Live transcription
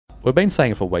we've been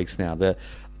saying it for weeks now. The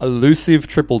elusive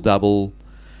triple-double,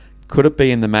 could it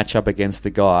be in the matchup against the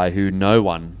guy who no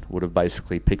one would have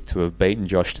basically picked to have beaten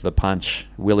Josh to the punch,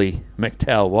 Willie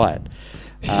McDowell-White?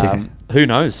 Who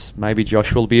knows? Maybe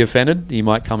Josh will be offended. He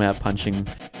might come out punching.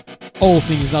 All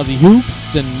things Aussie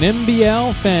hoops and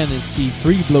NBL Fantasy.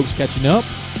 3 blokes catching up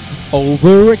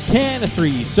over a can of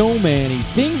 3. So many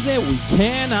things that we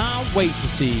cannot wait to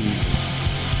see.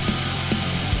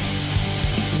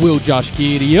 Will Josh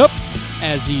giddy up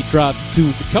as he drives to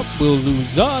the cup? Will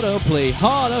Luzada play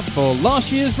harder for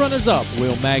last year's runners-up?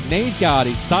 Will Magnane's got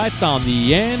his sights on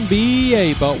the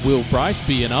NBA? But will Bryce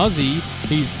be an Aussie?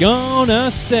 He's gonna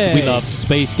stay. We love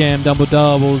Space Cam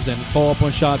double-doubles and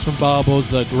 4-point shots from bubbles.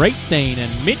 The Great Dane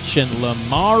and Mitch and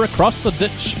Lamar across the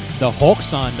ditch. The Hawks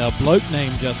signed a bloke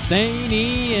named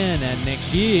Justinian, and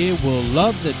next year we'll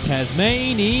love the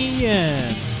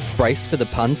Tasmanian. Brace for the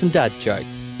puns and dad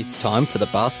jokes. It's time for the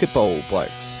basketball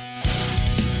blokes.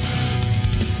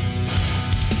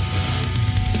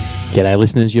 G'day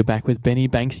listeners, you're back with Benny,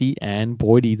 Banksy and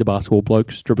Boydie, the basketball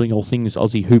blokes, dribbling all things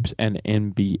Aussie hoops and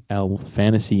NBL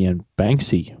Fantasy. And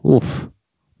Banksy, oof,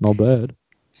 not bad.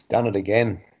 He's done it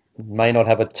again. May not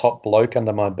have a top bloke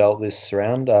under my belt this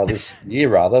round, this year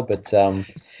rather, but can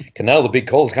nail the big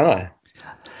calls, can't I?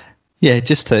 Yeah,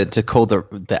 just to call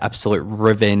the absolute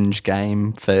revenge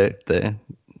game for the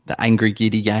angry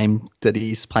giddy game that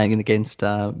he's playing against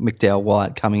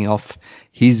McDowell-White, coming off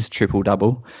his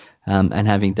triple-double. And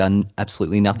having done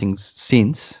absolutely nothing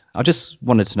since. I just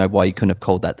wanted to know why you couldn't have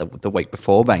called that the week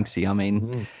before, Banksy. I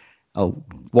mean,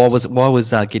 why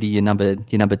was Giddy your number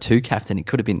 2 captain? It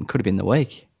could have been the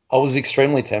week. I was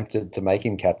extremely tempted to make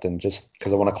him captain just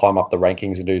because I want to climb up the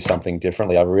rankings and do something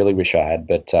differently. I really wish I had,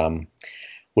 but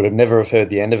would have never have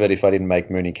heard the end of it if I didn't make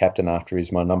Mooney captain after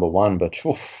he's my number 1. But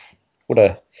would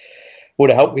have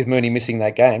helped with Mooney missing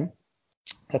that game.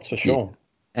 That's for sure. Yeah.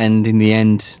 And in the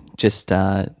end, just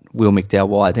Will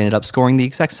McDowell-White ended up scoring the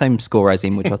exact same score as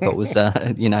him, which I thought was,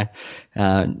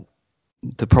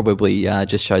 probably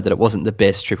just showed that it wasn't the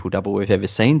best triple-double we've ever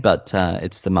seen, but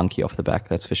it's the monkey off the back,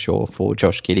 that's for sure, for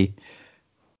Josh Giddey.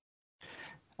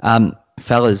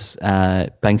 Fellas,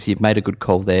 Banksy, you've made a good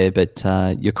call there, but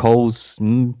your calls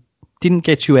didn't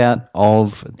get you out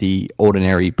of the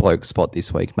ordinary bloke spot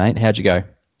this week, mate. How'd you go?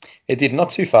 It did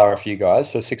not too far off you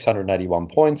guys, so 681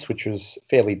 points, which was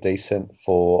fairly decent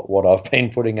for what I've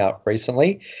been putting up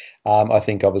recently. I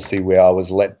think obviously where I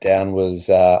was let down was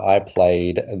I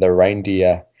played the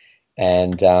Reindeer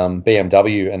and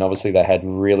BMW, and obviously they had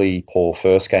really poor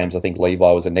first games. I think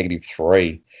Levi was a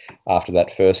 -3 after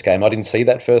that first game. I didn't see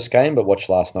that first game, but watched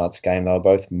last night's game. They were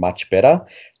both much better.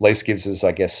 At least gives us,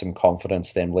 I guess, some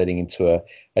confidence them leading into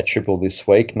a triple this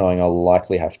week, knowing I'll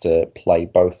likely have to play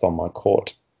both on my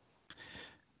court.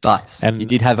 But you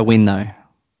did have a win, though.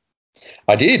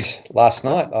 I did last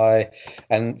night.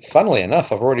 And funnily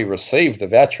enough, I've already received the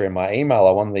voucher in my email.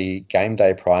 I won the game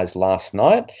day prize last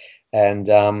night. And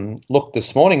look,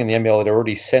 this morning in the NBL, it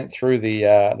already sent through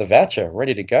the voucher,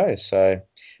 ready to go. So a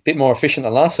bit more efficient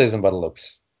than last season by the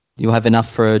looks. You'll have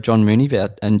enough for a John Mooney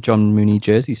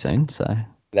jersey soon. So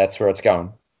that's where it's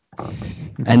going.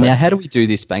 And now, how do we do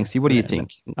this, Banksy? What do you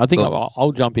think? I think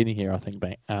I'll jump in here, I think,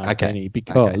 Benny,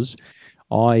 because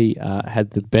I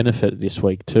had the benefit this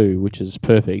week too, which is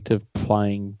perfect, of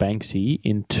playing Banksy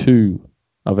in 2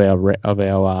 of our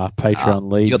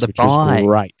Patreon leagues, which is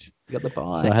great. You got the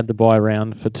bye. So I had the bye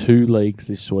round for 2 leagues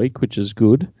this week, which is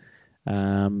good.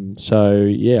 So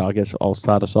yeah, I guess I'll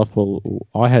start us off. Well,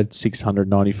 I had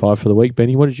 695 for the week.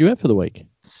 Benny, what did you have for the week?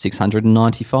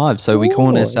 695. So we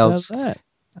calling ourselves.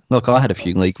 Look, I had a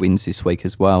few league wins this week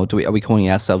as well. Are we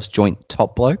calling ourselves joint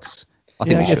top blokes? I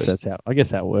think we should. I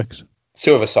guess that works.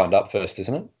 2 of us signed up first,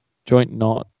 isn't it? Joint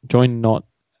not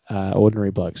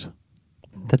ordinary blokes.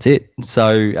 That's it.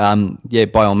 So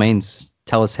by all means,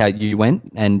 tell us how you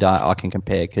went, and I can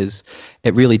compare, because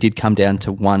it really did come down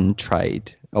to one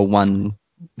trade or one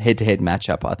head-to-head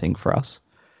matchup, I think, for us.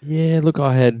 Yeah, look,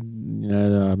 I had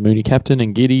Mooney captain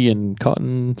and Giddy and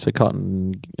Cotton. So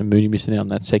Cotton and Mooney missing out on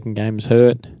that second game's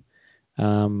hurt.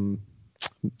 I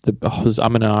was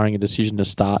umming a decision to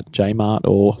start J-Mart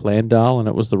or Landale, and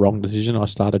it was the wrong decision. I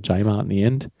started J-Mart in the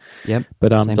end. Yep. But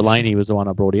Delaney was the one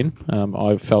I brought in.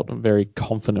 I felt very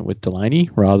confident with Delaney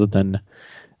rather than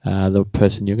the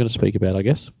person you're going to speak about, I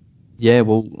guess. Yeah,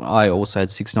 well, I also had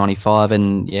 695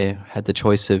 and, had the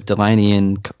choice of Delaney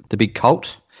and the big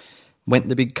Colt. Went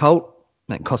the big Colt.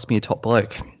 That cost me a top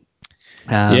bloke.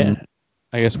 I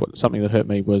guess something that hurt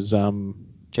me was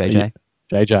JJ.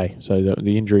 So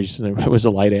the injuries, it was a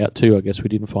late out too. I guess we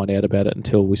didn't find out about it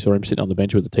until we saw him sitting on the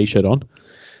bench with the T-shirt on.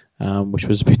 which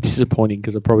was a bit disappointing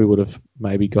because I probably would have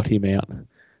maybe got him out.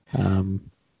 Who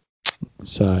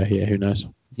knows?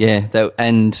 Yeah,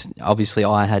 and obviously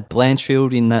I had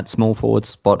Blanchfield in that small forward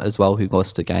spot as well, who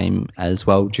lost a game as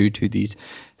well due to the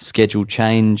schedule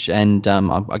change. And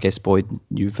I guess, Boyd,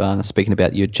 you've speaking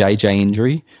about your JJ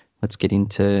injury. Let's get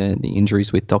into the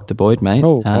injuries with Dr. Boyd, mate.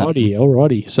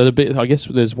 Alrighty. So I guess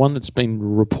there's one that's been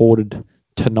reported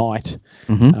tonight.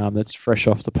 That's fresh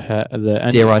off the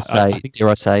dare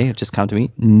I say, just come to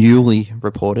me, newly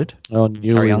reported. Oh,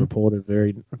 newly reported.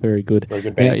 Very, very good. Very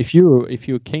good. Now, if you were a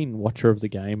keen watcher of the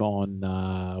game on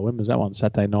when was that one?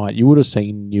 Saturday night, you would have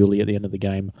seen Newley at the end of the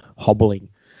game hobbling.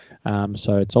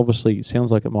 So it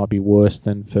sounds like it might be worse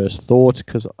than first thought,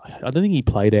 because I don't think he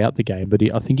played out the game, but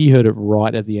I think he heard it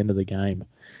right at the end of the game.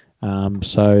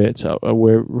 So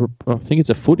I think it's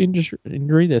a foot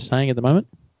injury they're saying at the moment.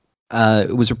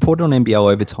 It was reported on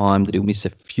NBL Overtime that he'll miss a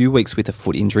few weeks with a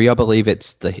foot injury. I believe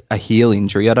it's a heel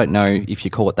injury. I don't know if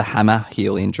you call it the hammer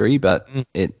heel injury, but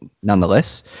it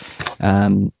nonetheless,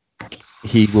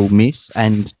 he will miss.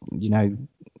 And,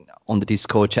 on the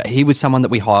Discord chat, he was someone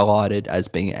that we highlighted as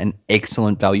being an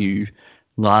excellent value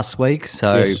last week.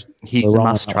 So he's a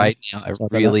must trade now. It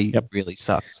really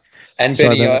sucks. And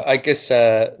Benny, I guess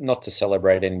not to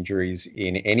celebrate injuries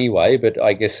in any way, but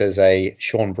I guess as a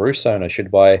Sean Bruce owner,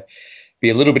 should I be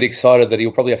a little bit excited that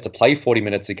he'll probably have to play 40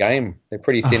 minutes a game? They're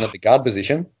pretty thin at the guard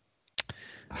position.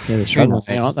 Yeah, they're struggling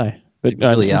now, aren't they? But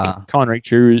really are. Heinrich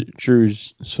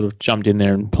Drew's sort of jumped in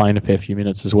there and playing a fair few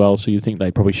minutes as well, so you think they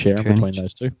probably share them between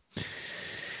those two.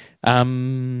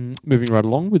 Moving right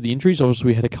along with the injuries, obviously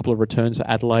we had a couple of returns at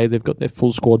Adelaide. They've got their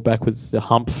full squad back with the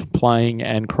Humph playing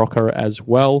and Crocker as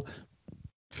well.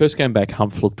 First game back,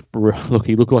 Humph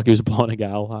he looked like he was blowing a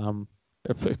gale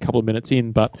a couple of minutes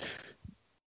in, but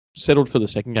settled for the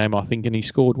second game, I think, and he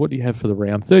scored. What do you have for the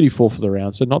round? 34 for the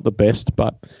round, so not the best,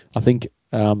 but I think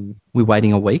we're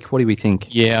waiting a week. What do we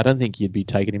think? Yeah, I don't think you'd be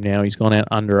taking him now. He's gone down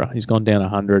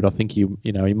 100. I think he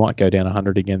might go down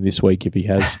 100 again this week if he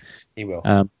has. He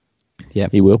will.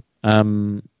 He will.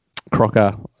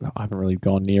 Crocker, I haven't really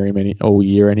gone near him all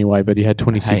year anyway, but he had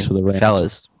 26 for the round.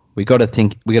 Fellas, we got to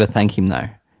thank him though.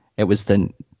 It was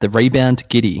the rebound to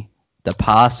Giddy, the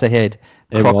pass ahead,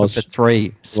 Crocker for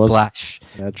three, splash,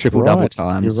 triple double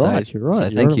time. You're right. So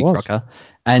thank you, Crocker.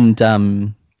 And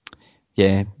I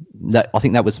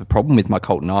think that was the problem with my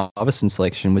Colton Iverson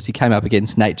selection, was he came up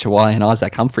against Nate Chawai and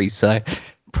Isaac Humphries. So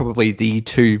probably the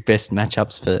two best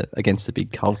matchups against the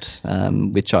big Colt,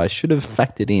 which I should have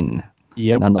factored in.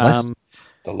 Yep. Nonetheless,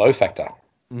 the low factor.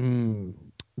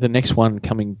 The next one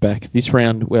coming back this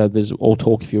round, where there's all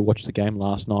talk, if you watched the game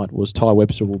last night, was Ty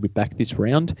Webster will be back this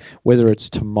round. Whether it's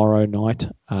tomorrow night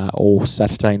or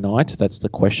Saturday night, that's the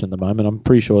question at the moment. I'm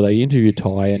pretty sure they interviewed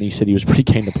Ty and he said he was pretty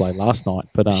keen to play last night,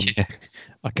 but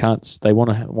I can't. They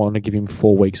want to give him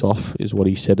 4 weeks off, is what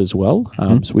he said as well.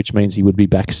 So which means he would be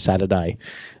back Saturday.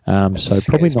 So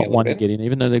probably not one to get in,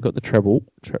 even though they've got the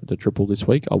triple this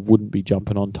week. I wouldn't be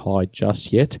jumping on Ty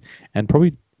just yet, and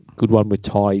probably good one with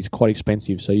Ty. He's quite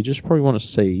expensive, so you just probably want to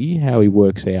see how he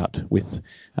works out with,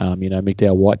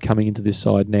 McDowell White coming into this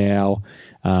side now.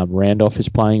 Randolph is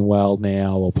playing well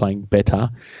now, or playing better.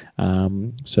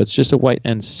 So it's just a wait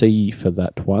and see for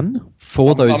that one.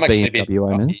 For those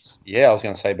BMW owners. Yeah, I was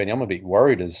going to say, Benny, I'm a bit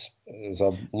worried as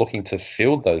I'm looking to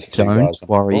field those two guys. Don't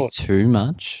worry too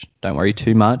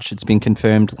much. It's been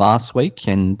confirmed last week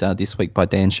and this week by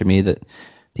Dan Shamir that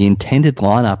the intended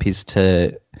lineup is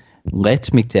to let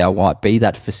McDowell White be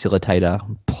that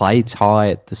facilitator, play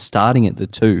Ty starting at the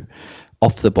 2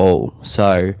 off the ball.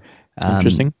 So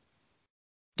interesting.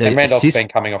 And Randolph's been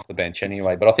coming off the bench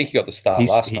anyway, but I think he got the start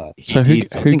last night. So who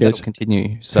that'll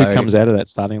continue. So who comes out of that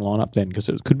starting lineup then? Because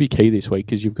it could be key this week,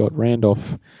 because you've got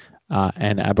Randolph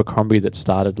and Abercrombie that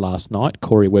started last night.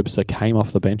 Corey Webster came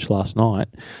off the bench last night.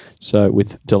 So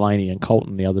with Delaney and Colt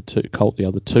the other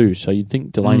two. So you'd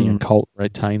think Delaney and Colt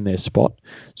retain their spot.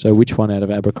 So which one out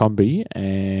of Abercrombie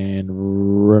and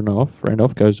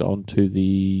Randolph goes on to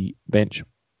the bench?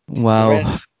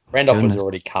 Well, Randolph was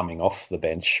already coming off the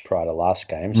bench prior to last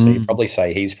game, so you'd probably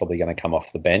say he's probably going to come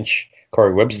off the bench.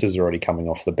 Corey Webster's already coming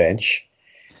off the bench.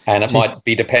 And it might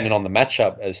be dependent on the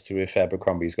matchup as to if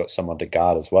Abercrombie's got someone to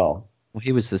guard as well. Well,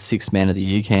 he was the 6th man of the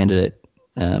year candidate,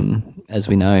 as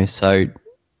we know. So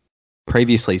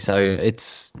previously,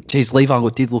 Levi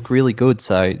did look really good.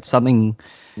 So it's something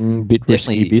bit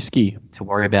risky to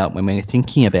worry about when we're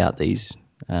thinking about these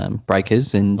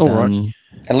breakers. And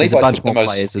and Levi took the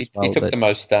most. He took the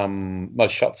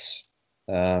most shots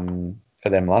for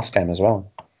them last game as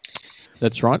well.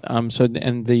 that's right. So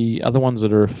and the other ones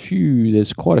that are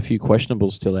there's quite a few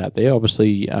questionables still out there.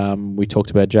 Obviously, we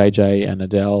talked about JJ and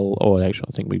Adele, or actually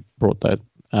I think we brought that.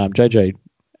 JJ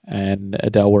and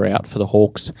Adele were out for the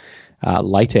Hawks,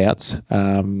 late outs.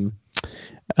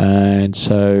 And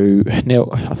so now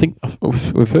I think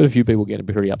we've heard a few people getting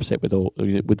pretty upset with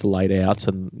the late outs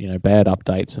and bad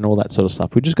updates and all that sort of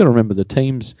stuff. We just got to remember the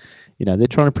teams, they're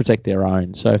trying to protect their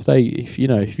own. So if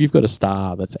you've got a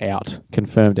star that's out,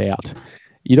 confirmed out,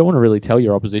 you don't want to really tell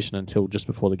your opposition until just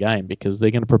before the game because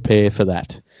they're going to prepare for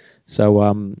that.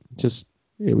 So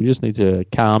we just need to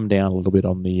calm down a little bit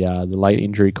on the late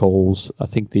injury calls. I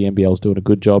think the NBL is doing a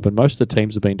good job, and most of the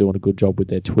teams have been doing a good job with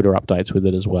their Twitter updates with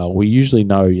it as well. We usually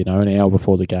know, an hour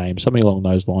before the game, something along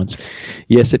those lines.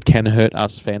 Yes, it can hurt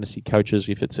us fantasy coaches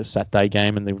if it's a Saturday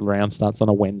game and the round starts on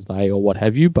a Wednesday or what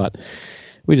have you, but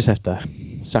we just have to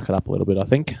suck it up a little bit, I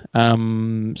think.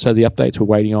 So the updates we're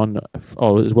waiting on,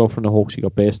 as well from the Hawks, you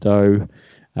got Bairstow.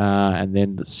 And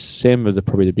then the Sem are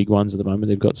probably the big ones at the moment.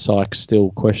 They've got Sykes still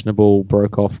questionable,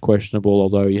 Brokoff questionable,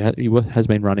 although he has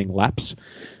been running laps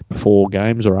before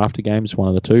games or after games, one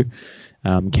of the two.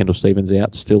 Kendall Stevens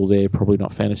out, still there, probably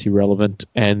not fantasy relevant.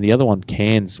 And the other one,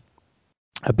 Cairns,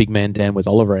 a big man down with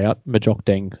Oliver out, Majok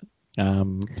Deng.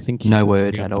 I think no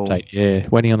word at all. Yeah,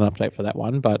 waiting on an update for that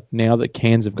one. But now that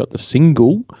Cairns have got the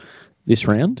single this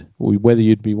round, whether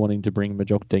you'd be wanting to bring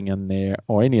Majok Deng in there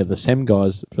or any of the Sem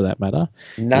guys for that matter.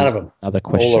 None of them. Another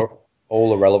question.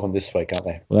 All irrelevant this week, aren't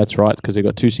they? Well, that's right, because they've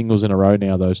got two singles in a row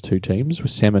now, those two teams, with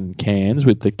Sem and Cairns,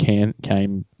 with the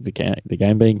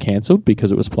game being cancelled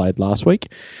because it was played last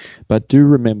week. But do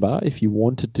remember, if you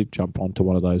wanted to jump onto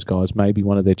one of those guys, maybe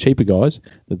one of their cheaper guys,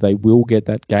 that they will get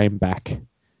that game back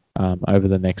over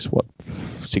the next,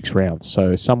 6 rounds.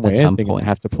 So somewhere they're going to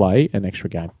have to play an extra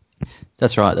game.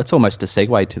 That's right. That's almost a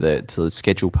segue to the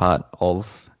schedule part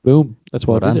of. Boom. That's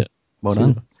why I did it. Well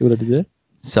done. See what I did there?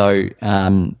 So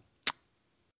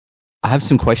I have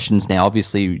some questions now.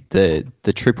 Obviously,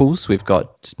 the triples, we've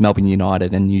got Melbourne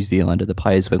United and New Zealand are the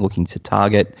players we're looking to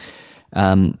target.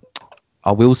 I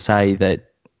will say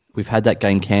that we've had that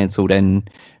game cancelled, and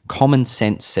common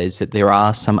sense says that there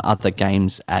are some other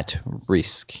games at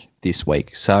risk this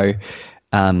week. So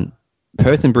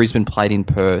Perth and Brisbane played in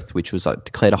Perth, which was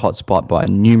declared a hotspot by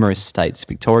numerous states.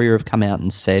 Victoria have come out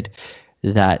and said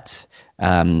that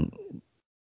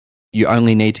you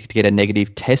only need to get a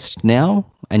negative test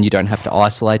now and you don't have to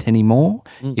isolate anymore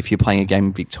if you're playing a game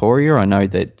in Victoria. I know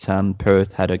that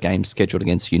Perth had a game scheduled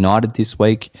against United this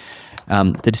week.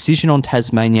 The decision on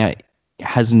Tasmania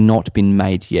has not been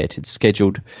made yet. It's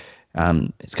scheduled.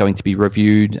 It's going to be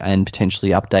reviewed and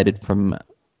potentially updated from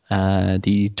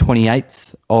the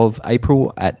 28th of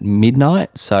April at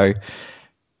midnight. So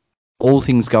all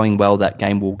things going well, that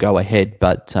game will go ahead,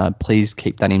 but please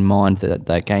keep that in mind that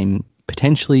that game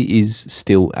potentially is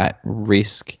still at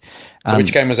risk. So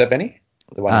which game was that, Benny?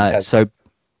 The one in Tassie? So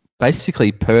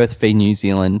basically Perth v New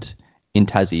Zealand in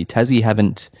Tassie. Tassie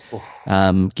haven't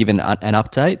given an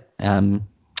update.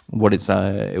 What's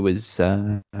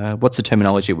the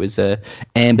terminology? It was a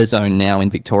amber zone now in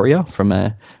Victoria from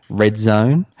a red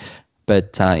zone,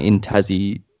 but in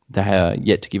Tassie they are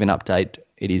yet to give an update.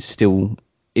 It is still,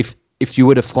 if you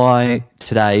were to fly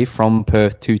today from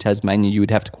Perth to Tasmania, you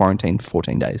would have to quarantine for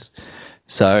 14 days.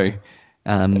 So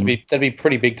that'd be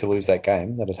pretty big to lose that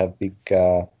game. That'd have big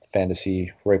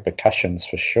fantasy repercussions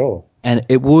for sure. And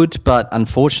it would, but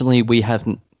unfortunately we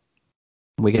haven't.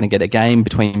 We're going to get a game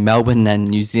between Melbourne and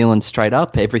New Zealand straight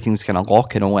up. Everything's going to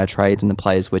lock, and all our trades and the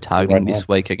players we're targeting this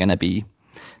week are going to be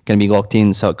locked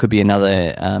in. So it could be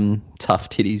another tough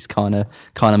titties kind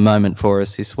of moment for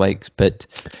us this week. But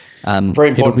very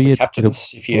important for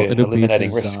captains if you're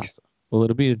eliminating risk. Well,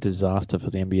 it'll be a disaster for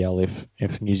the NBL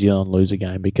if New Zealand lose a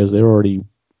game, because they're already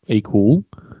equal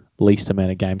least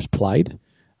amount of games played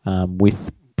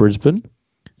with Brisbane.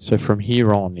 So from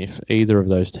here on, if either of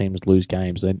those teams lose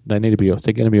games, they need to be.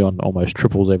 They're going to be on almost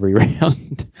triples every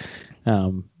round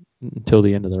until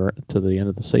the end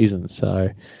of the season. So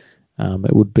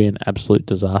it would be an absolute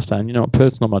disaster. And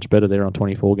Perth's not much better. They're on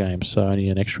 24 games, so only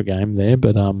an extra game there.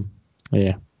 But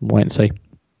wait and see.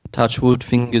 Touch wood,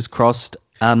 fingers crossed.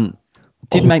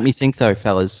 Did make me think though,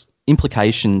 fellas,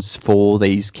 implications for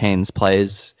these Cairns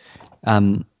players.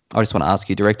 I just want to ask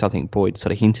you direct. I think Boyd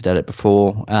sort of hinted at it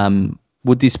before.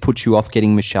 Would this put you off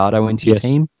getting Machado into your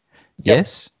team? Yep.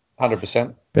 Yes?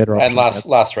 100%. Better option. And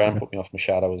last round put me off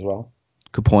Machado as well.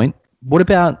 Good point. What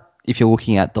about if you're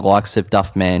looking at the likes of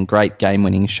Duffman, great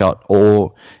game-winning shot,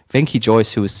 or Venky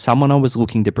Joyce, who is someone I was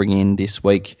looking to bring in this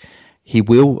week? He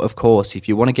will, of course, if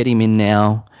you want to get him in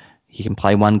now, he can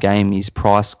play one game. His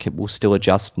price will still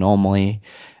adjust normally.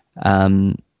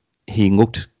 he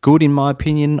looked good in my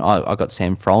opinion. I got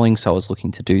Sam Froling, so I was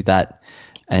looking to do that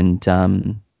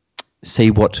and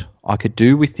see what I could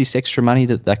do with this extra money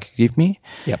that could give me.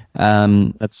 Yep.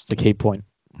 That's the key point.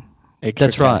 Extra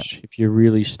That's cash. right. If you're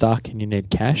really stuck and you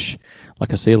need cash,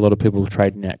 like I see a lot of people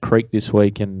trading out Creek this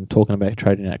week and talking about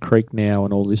trading out Creek now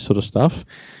and all this sort of stuff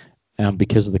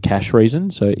because of the cash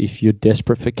reason. So if you're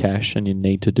desperate for cash and you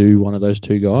need to do one of those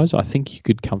two guys, I think you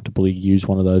could comfortably use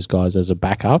one of those guys as a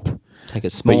backup. Take a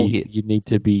small hit. You need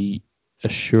to be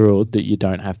assured that you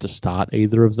don't have to start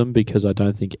either of them because I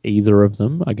don't think either of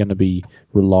them are going to be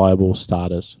reliable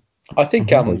starters. I think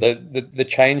the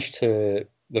change to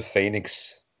the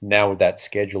Phoenix now with that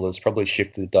schedule has probably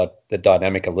shifted the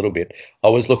dynamic a little bit. I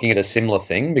was looking at a similar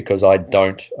thing because I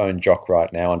don't own Jock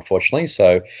right now, unfortunately.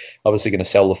 So obviously going to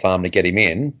sell the farm to get him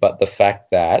in. But the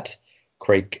fact that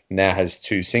Creek now has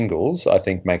 2 singles, I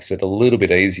think makes it a little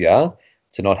bit easier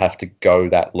to not have to go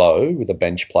that low with a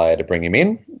bench player to bring him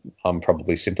in. I'm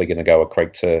probably simply going to go a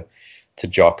Creek to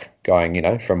Jock,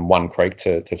 going, from 1 Creek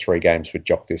to 3 games with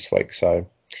Jock this week. So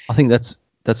I think that's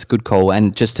a good call.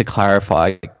 And just to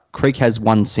clarify, Creek has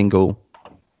 1 single,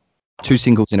 2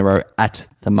 singles in a row at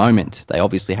the moment. They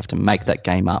obviously have to make that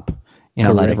game up in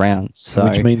a later round. So,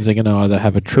 which means they're going to either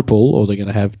have a triple or they're going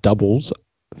to have doubles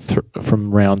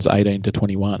from rounds 18 to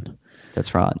 21.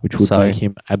 That's right. Which would make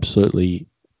him absolutely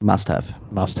must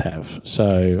have.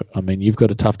 So, I mean, you've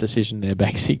got a tough decision there,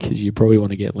 Banksy, because you probably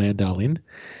want to get Landale in.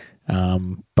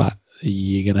 But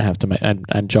you're going to have to make...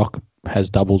 And Jock has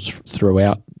doubles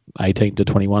throughout 18 to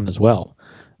 21 as well.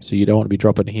 So you don't want to be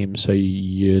dropping him. So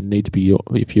you need to be,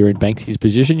 if you're in Banksy's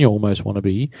position, you almost want to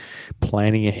be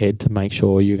planning ahead to make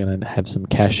sure you're going to have some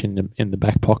cash in the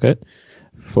back pocket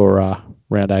for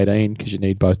round 18 because you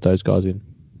need both those guys in.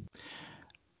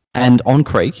 And on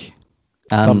Creek,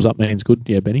 thumbs up means good.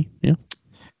 Yeah, Benny. Yeah,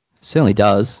 certainly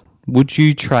does. Would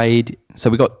you trade?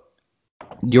 So we got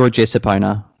you're a Jessup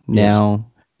owner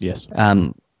now. Yes.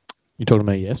 You're talking to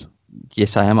me. Yes.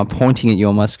 Yes, I am. I'm pointing at you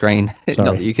on my screen.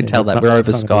 Not that you can tell that. We're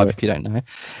over Skype if you don't know.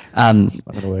 It's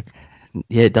not going to work.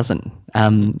 Yeah, it doesn't.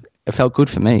 It felt good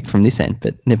for me from this end,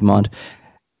 but never mind.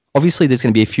 Obviously, there's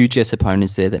going to be a few Jessup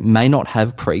owners there that may not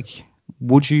have Creek.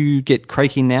 Would you get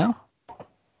Creek in now,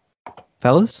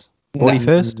 fellas?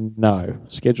 41st? No.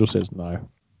 Schedule says no.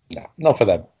 No, not for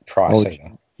that price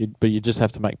either. But you just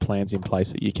have to make plans in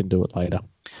place that you can do it later.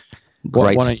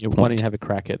 Why don't you have a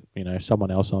crack at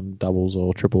someone else on doubles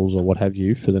or triples or what have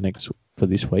you for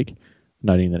this week,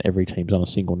 noting that every team's on a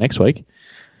single next week.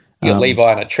 You got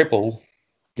Levi on a triple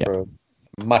for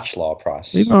a much lower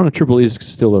price. Levi on a triple is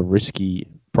still a risky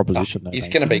proposition. He's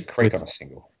going to beat Creek on a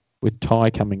single. With Ty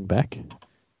coming back,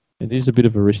 it is a bit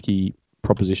of a risky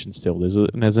proposition still.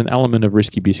 There's an element of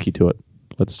risky biscuit to it.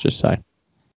 Let's just say.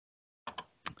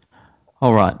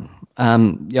 All right. I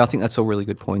think that's all really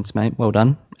good points, mate. Well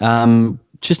done.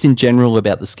 Just in general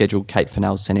about the schedule, Kate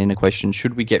Fennell sent in a question.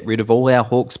 Should we get rid of all our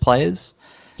Hawks players?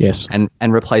 Yes. And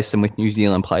replace them with New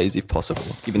Zealand players if possible,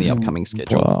 given the upcoming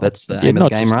schedule? Well, that's the aim of the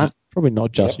game, right? Probably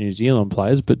not just New Zealand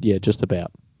players, but yeah, just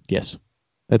about. Yes.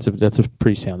 That's a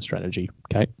pretty sound strategy,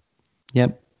 Kate.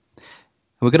 Yep.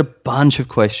 We've got a bunch of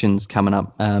questions coming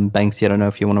up. Banksy, I don't know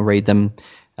if you want to read them.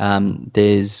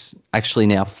 There's actually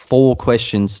now 4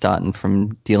 questions starting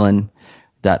from Dylan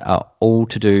that are all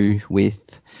to do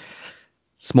with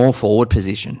small forward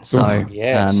position. So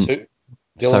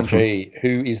Dylan G,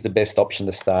 who is the best option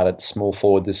to start at small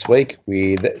forward this week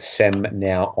with Sam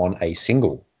now on a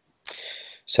single?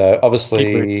 So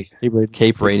obviously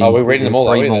keep reading. Oh, we're reading them all.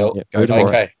 Go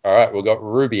for it. All right. We've got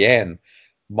Ruby Ann,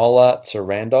 Moller to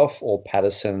Randolph or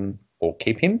Patterson or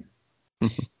keep him.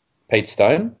 Pete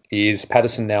Stone, is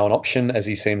Patterson now an option as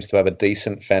he seems to have a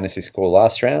decent fantasy score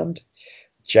last round?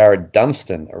 Jared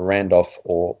Dunstan, Randolph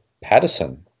or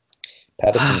Patterson?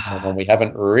 Patterson's someone we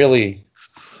haven't really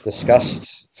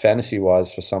discussed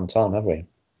fantasy-wise for some time, have we?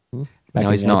 No,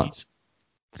 he's not.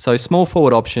 So small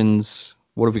forward options,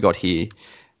 what have we got here?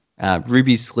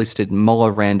 Ruby's listed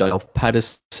Moller, Randolph,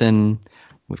 Patterson.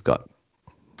 We've got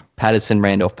Patterson,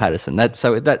 Randolph, Patterson.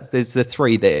 There's the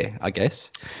 3 there, I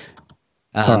guess.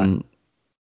 How do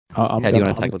you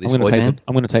want to tackle this, boy, man?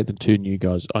 I'm going to take the 2 new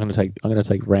guys. I'm going to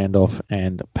take Randolph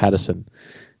and Patterson.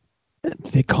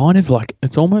 They're kind of like,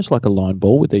 it's almost like a line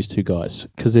ball with these 2 guys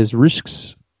because there's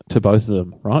risks to both of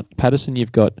them, right? Patterson,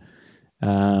 you've got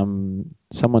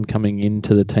someone coming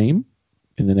into the team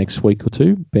in the next week or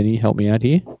 2. Benny, help me out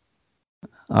here.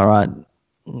 All right.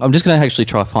 I'm just going to actually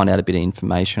try to find out a bit of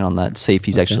information on that, see if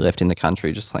he's actually left in the country.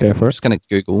 I'm just going to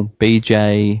Google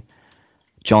BJ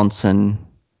Johnson.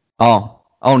 Oh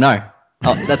no.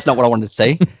 Oh, that's not what I wanted to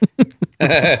see.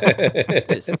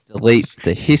 Just delete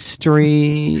the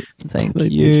history. Thank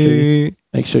Delete the you. history.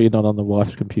 Make sure you're not on the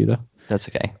wife's computer. That's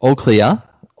okay. All clear.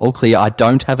 All clear. I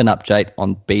don't have an update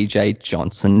on BJ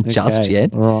Johnson just Okay,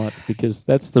 yet. Right, because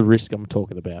that's the risk I'm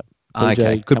talking about.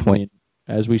 Okay, good coming point.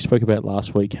 in, as we spoke about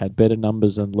last week, had better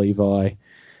numbers than Levi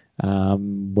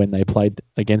when they played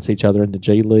against each other in the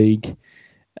G League.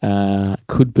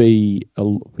 Could be,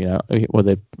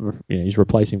 he's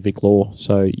replacing Vic Law,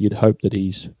 so you'd hope that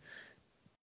he's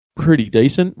pretty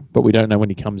decent, but we don't know when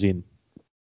he comes in.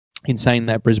 In saying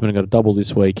that, Brisbane have got a double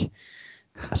this week,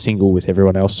 a single with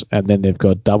everyone else, and then they've got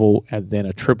a double and then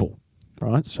a triple.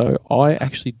 Right, so I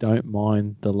actually don't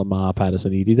mind the Lamar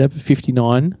Patterson. He did have a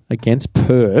 59 against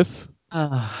Perth.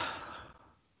 No,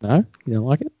 you don't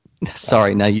like it?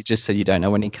 Sorry, no, you just said you don't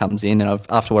know when he comes in, and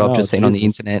after what I've just seen on the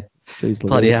internet, Jeez,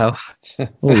 bloody hell.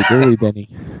 Oh, really, Benny.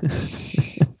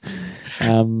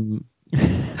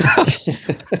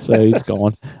 So he's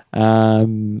gone.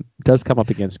 Does come up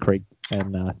against Creek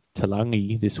and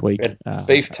Talangi this week.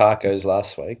 Beef tacos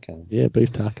last week. Yeah,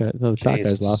 beef taco. No, the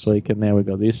tacos last week, and now we've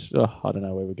got this. Oh, I don't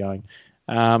know where we're going.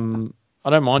 I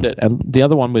don't mind it. And the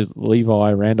other one with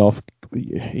Levi Randolph,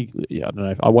 I don't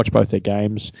know. I watch both their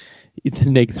games. The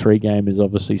Neg 3 game is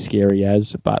obviously scary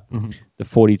but the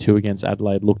 42 against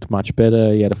Adelaide looked much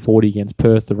better. He had a 40 against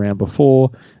Perth the round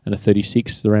before and a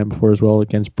 36 the round before as well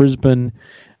against Brisbane.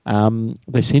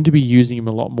 They seem to be using him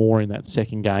a lot more in that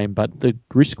second game, but the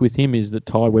risk with him is that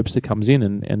Ty Webster comes in,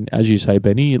 and as you say,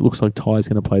 Benny, it looks like Ty's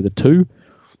going to play the 2.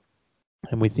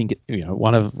 And we think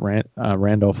one of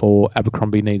Randolph or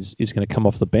Abercrombie is going to come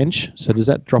off the bench. So does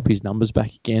that drop his numbers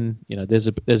back again? There's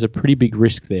a pretty big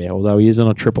risk there, although he is on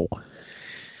a triple.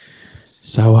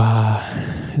 So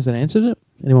has that answered it?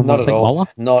 Anyone want to take Moller?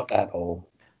 Not at all.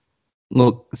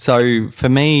 Look, so for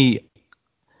me,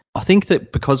 I think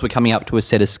that because we're coming up to a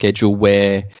set of schedule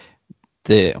where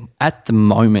at the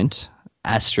moment,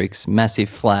 asterisk, massive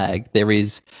flag, there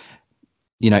is,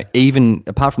 even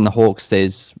apart from the Hawks,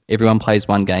 there's everyone plays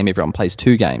one game, everyone plays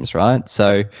 2 games, right?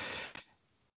 So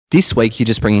this week you're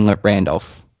just bringing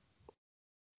Randolph.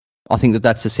 I think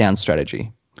that's a sound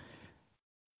strategy.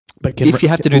 But if you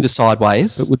have to do the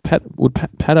sideways, but would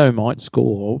Pato might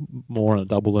score more on a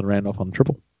double than Randolph on a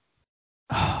triple?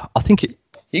 I think you're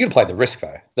going to play the risk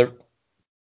though.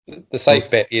 The safe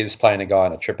bet is playing a guy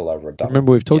on a triple over a double.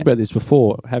 Remember, we've talked about this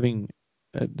before. Having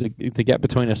the gap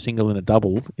between a single and a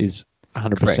double is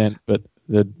 100%, but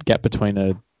the gap between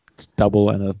a double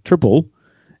and a triple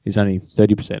is only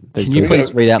 30%. Can you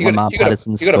please read out Lamar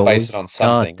Patterson's scores? You've got to base it on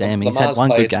something. God damn, he's had one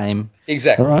good game.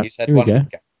 Exactly. All right, he's had one good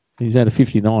game. He's had a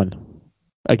 59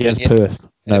 against Perth,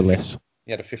 no less.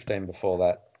 He had a 15 before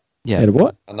that. Yeah. He had a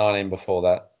what? A 19 before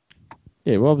that.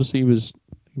 Yeah, well, obviously he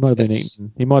might have been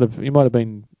eaten. He might have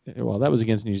been. Well, that was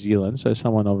against New Zealand, so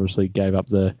someone obviously gave up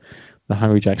the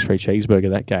Hungry Jack's free cheeseburger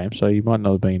that game. So he might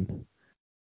not have been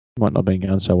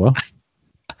going so well.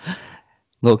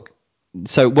 Look,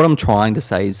 so what I'm trying to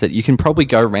say is that you can probably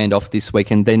go Randolph this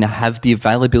week and then have the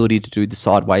availability to do the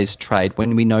sideways trade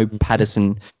when we know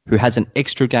Patterson, who has an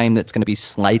extra game that's going to be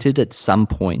slated at some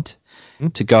point,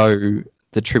 to go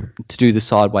to do the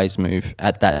sideways move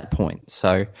at that point.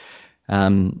 So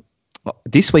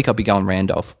this week I'll be going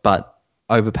Randolph, but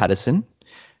over Patterson.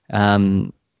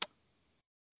 Brody,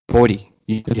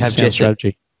 you have Jess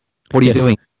strategy. What are you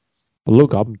doing? Well,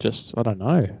 look, I don't know.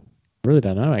 I really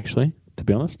don't know, actually, to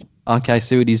be honest. Okay,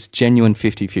 so it is genuine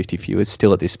 50-50 for you. It's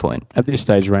still at this point. At this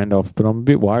stage, Randolph, but I'm a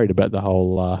bit worried about the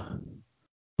whole,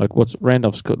 what's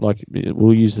Randolph's got,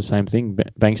 we'll use the same thing.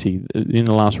 Banksy, in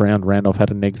the last round, Randolph had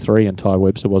a neg 3 and Ty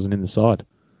Webster wasn't in the side.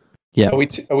 Yeah.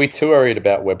 Are we too worried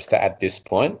about Webster at this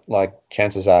point?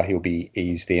 Chances are he'll be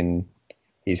eased in.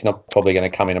 He's not probably going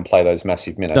to come in and play those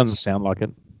massive minutes. Doesn't sound like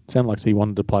it. Sound like he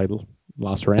wanted to play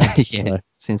last round. Yeah, so.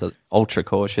 Seems like ultra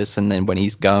cautious, and then when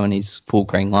he's going, he's full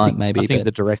green light maybe. I think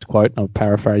the direct quote, I'm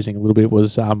paraphrasing a little bit,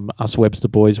 was us Webster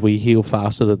boys, we heal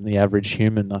faster than the average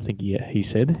human, I think he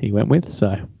said he went with.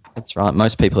 So that's right.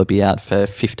 Most people would be out for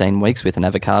 15 weeks with an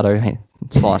avocado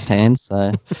sliced hand.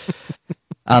 So,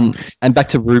 and back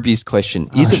to Ruby's question.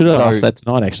 I should have asked that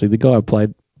tonight, actually. The guy I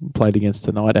played against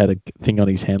tonight had a thing on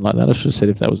his hand like that. I should have said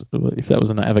if that was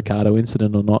an avocado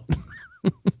incident or not.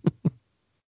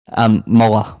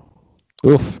 Moller.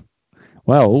 Oof.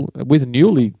 Well, with the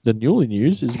newly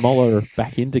news, is Moller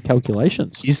back into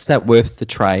calculations? Is that worth the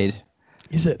trade?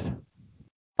 Is it?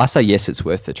 I say yes, it's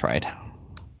worth the trade.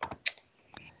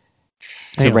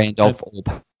 To Randolph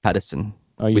or Patterson,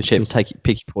 whichever, pick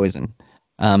your poison.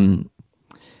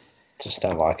 Just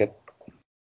don't like it.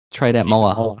 Trade out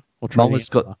Moller. Moller's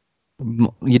got.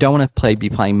 You don't want to be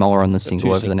playing Moller on the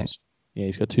single over the next. Yeah,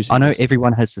 he's got 2 I singles. know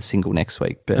everyone has the single next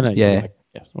week, but I know, yeah.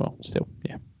 Well, still,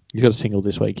 yeah. He's got a single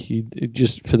this week.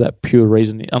 Just for that pure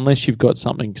reason, unless you've got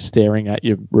something staring at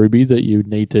you, Ruby, that you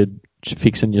need to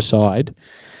fix on your side,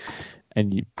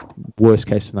 and worst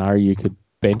case scenario, you could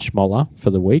bench Moller for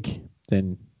the week,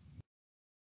 then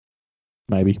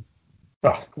maybe.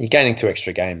 Oh, you're gaining 2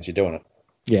 extra games. You're doing it.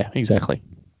 Yeah, exactly.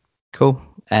 Cool.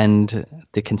 And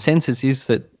the consensus is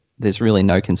that there's really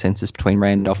no consensus between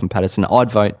Randolph and Patterson.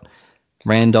 I'd vote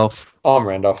Randolph. I'm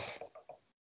Randolph.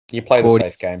 You play the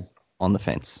safe game. On the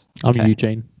fence. I'm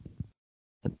Eugene.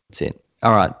 That's it.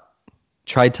 All right.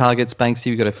 Trade targets, Banksy.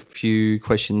 We've got a few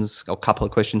questions, a couple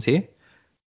of questions here.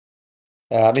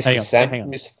 Mr. Sam.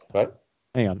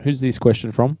 Hang on. Who's this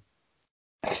question from?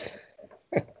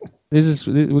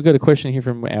 We've got a question here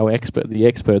from our the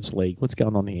Experts League. What's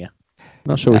going on here? I'm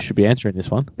not sure we should be answering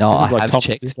this one. No, I have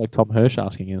checked. This is like Tom Hirsch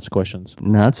asking us questions.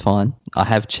 No, that's fine. I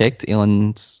have checked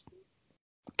Ilan's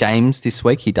games this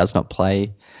week. He does not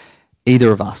play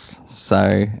either of us.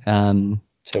 So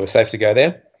we're safe to go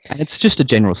there? It's just a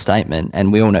general statement,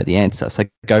 and we all know the answer. So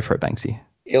go for it, Banksy.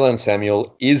 Ilan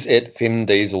Samuel, is it Finn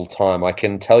Diesel time? I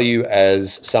can tell you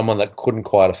as someone that couldn't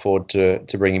quite afford to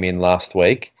bring him in last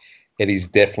week, it is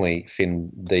definitely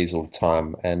Finn Diesel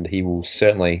time, and he will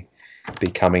certainly be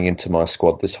coming into my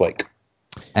squad this week.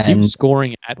 And he was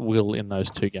scoring at will in those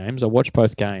 2 games. I watched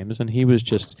both games, and he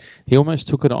almost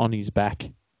took it on his back,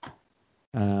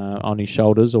 on his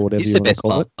shoulders, or whatever he's you the want best to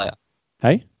call it. player.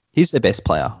 Hey? He's the best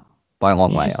player by a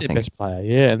long way, I think. He's the best player,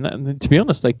 yeah. And to be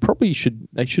honest, they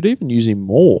should even use him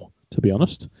more, to be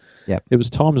honest. Yeah. There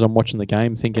was times I'm watching the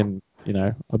game thinking,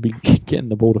 I'd be getting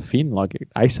the ball to Finn like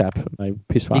ASAP, and they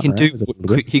piss far around with it a little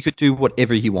bit. He could do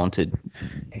whatever he wanted.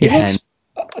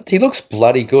 He looks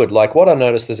bloody good. Like what I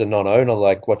noticed as a non-owner,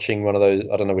 like watching one of those,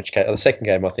 I don't know which game, the second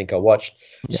game I think I watched,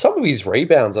 some of his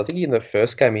rebounds, I think in the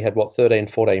first game he had 13,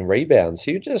 14 rebounds.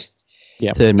 He just...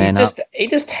 Yeah, third man up. He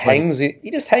just hangs in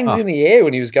the air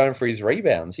when he was going for his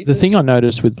rebounds. Thing I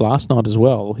noticed with last night as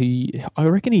well, I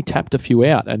reckon he tapped a few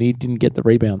out and he didn't get the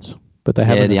rebounds, but they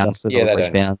haven't adjusted the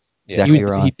rebounds. Yeah. Exactly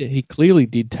right. He clearly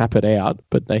did tap it out,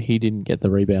 but he didn't get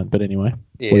the rebound. But anyway,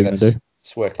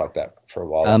 it's worked like that for a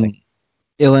while. I think.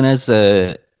 Ilan, as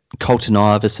a Colton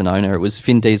Iverson owner, it was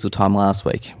Finn Diesel time last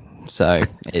week. So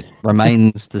it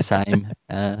remains the same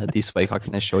this week. I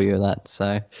can assure you of that.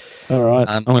 So, all right,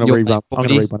 I'm going to read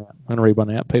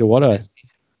one out. Peter Watto,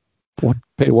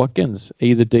 Peter Watkins,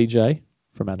 either DJ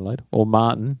from Adelaide or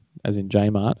Martin, as in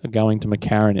J Mart, are going to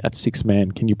McCarran at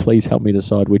 6-man. Can you please help me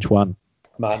decide which one?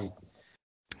 Martin.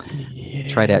 Yeah.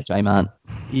 Trade out J Mart.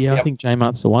 Yeah, I think J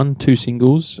Mart's the one. 2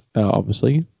 singles,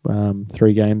 obviously.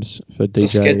 3 games for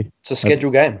DJ. It's a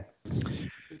scheduled game.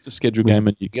 It's a scheduled game,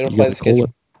 and you got to play the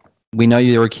schedule. We know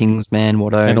you're a Kings man,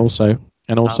 Watto. And also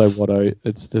Watto,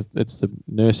 it's the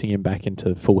nursing him back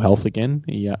into full health again.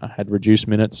 He had reduced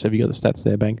minutes. Have you got the stats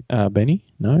there, Benny?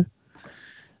 No?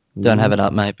 Don't have it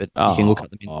up, mate, but you can look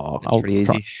at them. It's pretty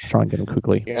easy. Try and get them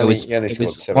quickly.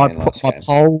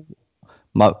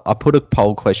 I put a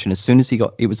poll question as soon as he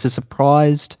got. It was a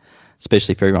surprised,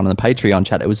 especially for everyone on the Patreon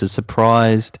chat. It was a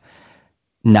surprised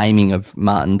naming of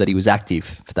Martin that he was active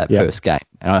for that first game,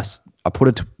 and I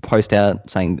put a post out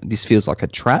saying this feels like a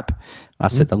trap. I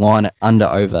set the line at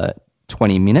over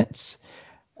 20 minutes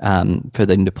for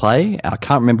them to play. I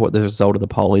can't remember what the result of the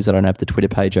poll is. I don't have the Twitter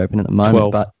page open at the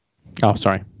moment. 12.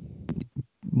 Sorry.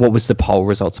 What was the poll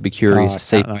results? I'd be curious to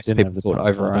see if most people thought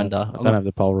over or under. I don't have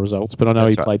the poll results, but I know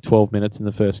he played 12 minutes in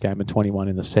the first game and 21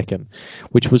 in the second,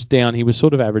 which was down. He was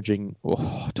sort of averaging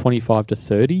 25 to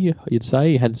 30, you'd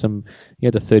say. He had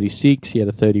a 36, he had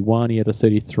a 31, he had a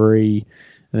 33,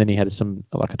 and then he had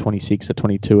like a 26, a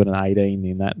 22, and an 18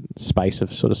 in that space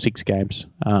of sort of 6 games.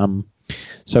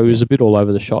 So he was a bit all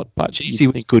over the shot, but he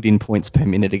was good in points per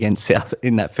minute against South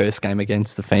in that first game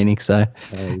against the Phoenix. So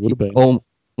he would have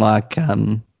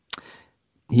been.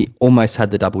 He almost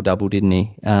had the double-double, didn't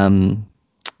he?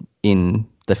 In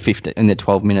the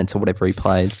 12 minutes or whatever he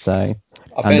played. So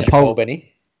I found the poll,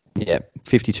 Benny. Yeah,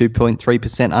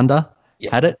 52.3% under.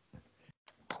 Yep. Had it.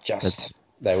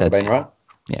 They would have been right.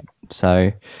 Yeah.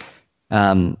 So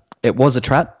it was a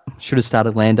trap. Should have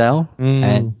started Landale.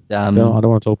 And no, I don't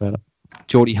want to talk about it.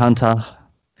 Geordie Hunter.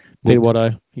 Peter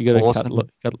Watto, you got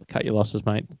to cut your losses,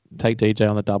 mate. Take DJ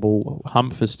on the double.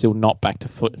 Humph is still not back to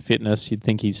fitness. You'd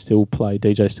think he'd still play.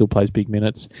 DJ still plays big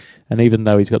minutes, and even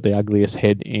though he's got the ugliest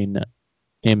head in the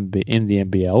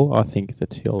NBL, I think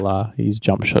that his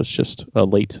jump shot's just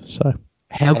elite. So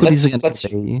how good is it going to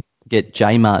be to get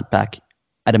J Mart back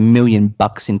at $1 million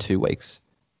in 2 weeks?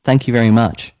 Thank you very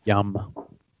much. Yum.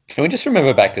 Can we just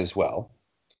remember back as well?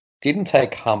 didn't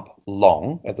take Hump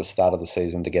long at the start of the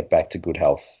season to get back to good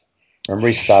health. Remember,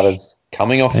 he started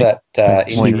coming off that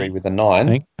injury with a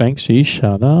 9. Banksy,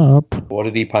 shut up. What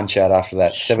did he punch out after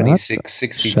that? Shut 76,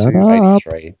 62, shut up.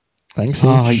 83. Banksy,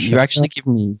 Oh, you're shut actually up.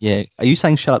 giving me, yeah. Are you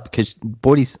saying shut up because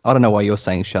Boydie's, I don't know why you're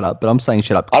saying shut up, but I'm saying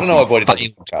shut up. I don't know why Boydie does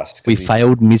failed. this podcast. We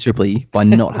failed miserably by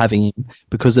not having him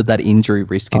because of that injury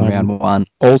risk in round 1.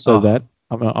 Also, Oh. that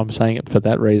I'm saying it for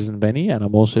that reason, Benny, and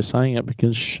I'm also saying it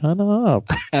because shut up.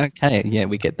 Okay, yeah,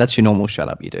 we get that's your normal shut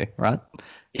up you do, right?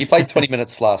 He played 20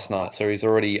 minutes last night, so he's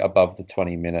already above the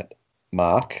 20-minute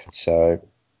mark. So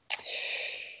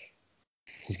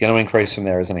he's going to increase from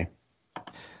there, isn't he?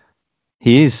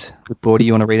 He is. Boydie,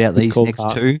 you want to read out Good these call, next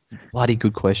Mark. 2? Bloody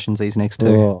good questions, these next 2.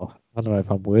 Oh, I don't know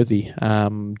if I'm worthy.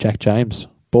 Jack James.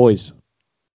 Boys,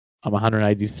 I'm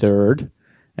 183rd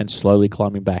and slowly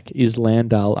climbing back. Is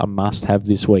Landale a must-have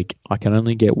this week? I can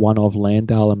only get one of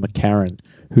Landale and McCarron.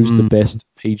 Who's the best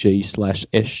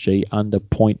PG/SG under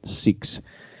 0.6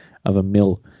 of a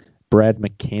mil? Brad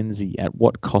McKenzie. At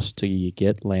what cost do you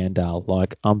get Landale?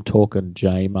 Like, I'm talking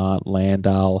J-Mart,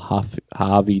 Landale,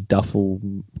 Harvey,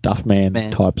 Duffman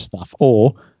Man. type stuff.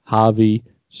 Or Harvey,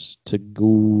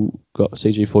 Stagul, got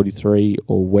CG43,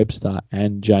 or Webster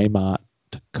and J-Mart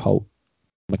to Colt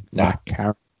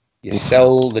McCarron. You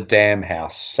sell the damn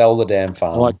house. Sell the damn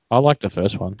farm. I like the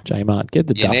first one, J-Mart. Get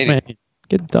the You need Duffman in.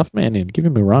 Get the Duffman in. Give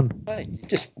him a run. Hey, you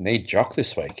just need Jock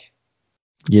this week.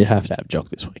 You have to have Jock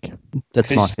this week.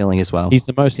 That's my feeling as well. He's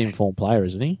the most informed player,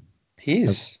 isn't he? He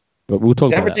is. But we'll talk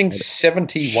He's about averaging that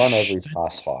 71 over his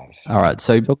past 5. All right,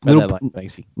 so Talk about that later,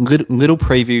 Banksy. little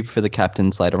preview for the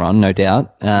captains later on, no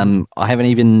doubt. I haven't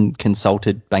even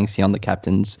consulted Banksy on the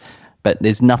captains, but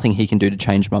there's nothing he can do to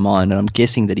change my mind, and I'm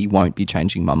guessing that he won't be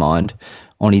changing my mind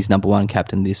on his number 1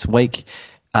 captain this week.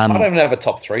 I don't even have a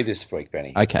top 3 this week,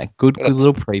 Benny. Okay, good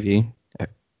little preview.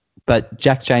 But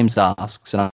Jack James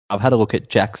asks, and I've had a look at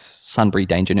Jack's Sunbury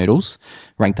Danger Noodles,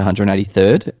 ranked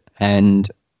 183rd, and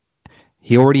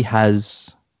he already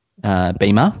has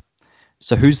Beamer.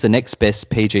 So who's the next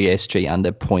best PGSG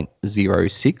under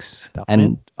 0.06?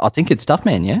 And I think it's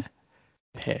Duffman, yeah?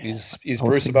 Is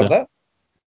Bruce above that?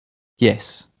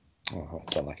 Yes. Oh,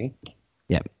 that's unlucky.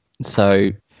 Yep.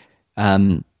 So,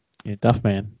 Yeah,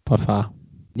 Duffman, by far.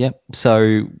 yep.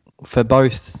 So for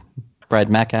both Brad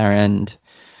Macker and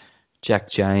Jack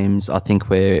James, I think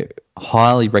we're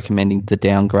highly recommending the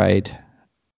downgrade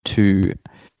to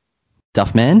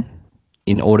Duffman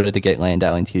in order to get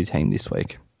Landale into your team this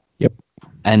week. Yep.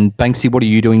 And Banksy, what are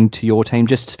you doing to your team?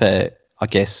 Just for, I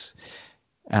guess,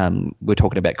 we're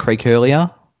talking about Creek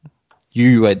earlier.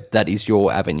 That is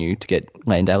your avenue to get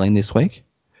Landale in this week?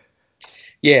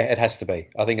 Yeah, it has to be.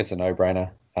 I think it's a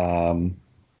no-brainer.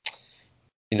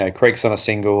 Creek's on a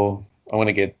single. I want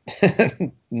to get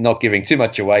not giving too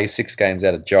much away, 6 games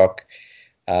out of Jock.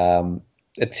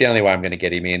 It's the only way I'm going to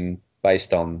get him in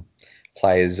based on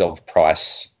players of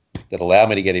price that allow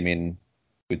me to get him in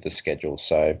with the schedule.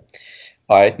 So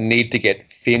I need to get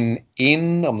Finn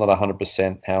in. I'm not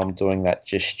 100% how I'm doing that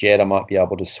just yet. I might be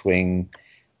able to swing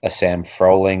a Sam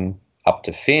Froling up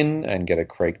to Finn and get a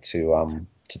Creek to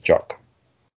Jock.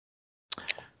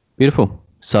 Beautiful.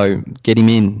 So get him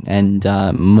in, and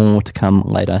more to come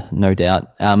later, no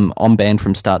doubt. I'm banned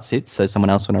from start sits, so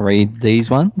someone else want to read these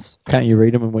ones? Can't you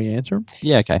read them when we answer them?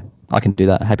 Yeah, okay. I can do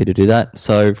that. Happy to do that.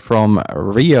 So from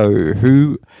Rio,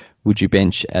 who would you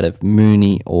bench out of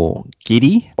Mooney or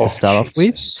Giddy to start off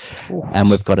with?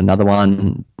 And we've got another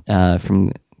one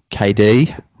from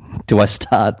KD. Do I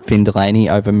start Finn Delaney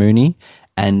over Mooney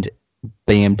and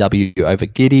BMW over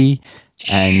Giddy?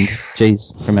 And,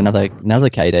 geez, from another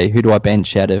KD, who do I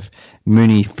bench out of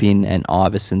Mooney, Finn, and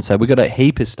Iverson? So we've got a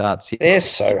heap of starts here. They're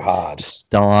so hard.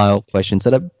 Style questions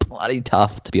that are bloody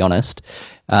tough, to be honest.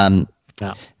 No.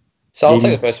 So I'll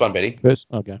take the first one, Betty. First?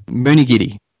 Okay. Mooney,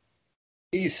 Giddy.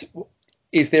 Is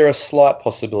there a slight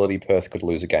possibility Perth could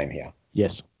lose a game here?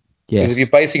 Yes. Yes. Because if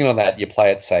you're basing it on that, you play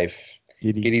it safe.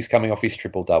 Giddy. Giddy's coming off his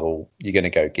triple-double. You're going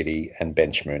to go Giddy and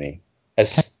bench Mooney.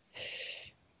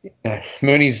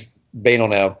 Mooney's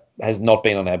has not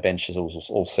been on our benches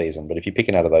all season, but if you're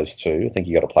picking out of those 2, I think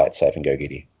you got to play it safe and go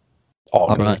Giddy.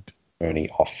 All right. Mooney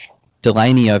off.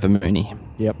 Delaney over Mooney.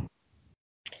 Yep.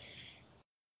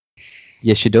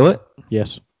 Yes, you do it?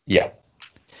 Yes. Yeah.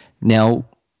 Now,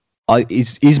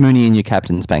 is Mooney in your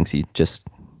captain's, Banksy? Just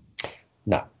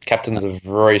No. Captains are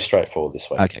very straightforward this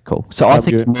week. okay, cool. So I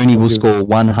think Mooney will score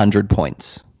 100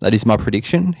 points. That is my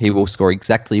prediction. He will score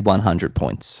exactly 100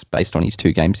 points based on his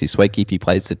 2 games this week if he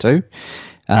plays the 2.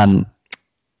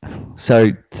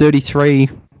 So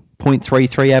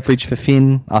 33.33 average for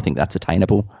Finn. I think that's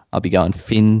attainable. I'll be going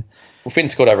Finn. Well, Finn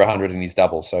scored over 100 in his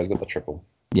double, so he's got the triple.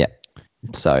 Yeah.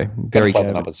 So very play the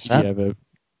good. numbers. Giddy over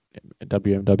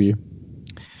WMW.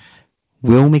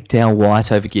 Will McDowell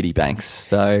White over Giddy Banks?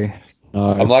 So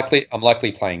No, I'm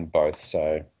likely playing both.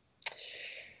 So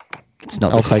it's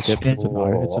not. I'll take it. It's a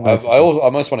no. It's a no. I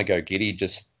almost want to go Giddy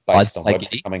just based on say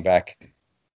Webster Giddy. coming back.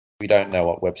 We don't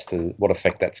know what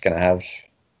effect that's going to have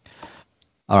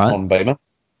All right. on Beamer.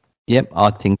 Yep,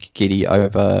 I think Giddy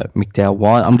over McDowell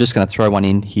White. I'm just going to throw one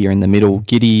in here in the middle.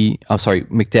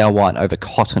 McDowell White over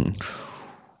Cotton.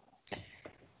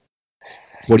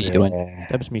 What are you doing?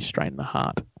 Stabs me straight in the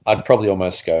heart. I'd probably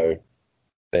almost go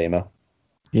Beamer.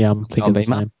 Yeah, I'm thinking the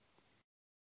Beamer? same.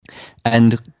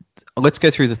 And let's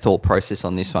go through the thought process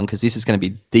on this one, because this is going to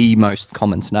be the most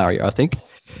common scenario, I think.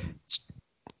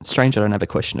 Strange, I don't have a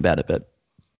question about it, but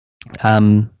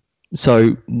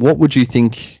so what would you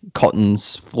think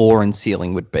Cotton's floor and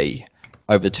ceiling would be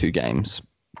over 2 games?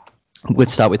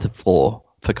 Let's start with the floor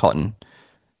for Cotton.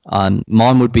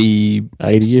 Mine would be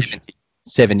 80-ish.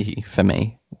 70 for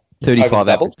me. 35 Over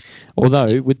double? average.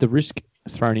 Although, with the risk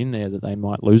thrown in there that they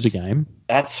might lose a game,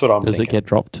 That's what I'm does thinking. it get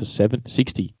dropped to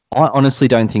 60? I honestly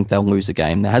don't think they'll lose a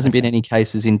game. There hasn't been any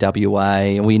cases in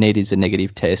WA. All you need is a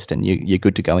negative test and you're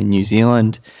good to go in New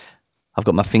Zealand. I've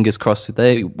got my fingers crossed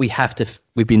there.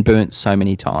 We've been burnt so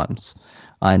many times.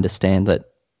 I understand that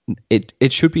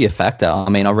it should be a factor. I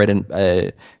mean, I read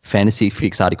a Fantasy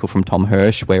Fix article from Tom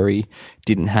Hirsch where he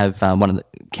didn't have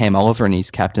Cam Oliver in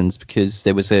his captains because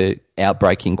there was a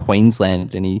outbreak in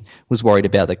Queensland and he was worried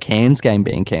about the Cairns game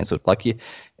being cancelled.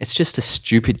 It's just a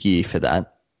stupid year for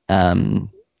that.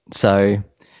 So,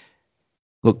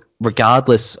 look,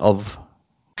 regardless of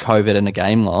COVID and a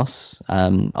game loss,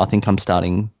 I think I'm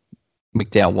starting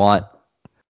McDowell White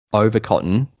over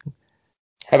Cotton.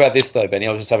 How about this, though, Benny?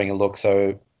 I was just having a look.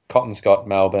 So Cotton's got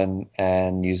Melbourne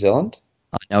and New Zealand.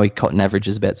 I know Cotton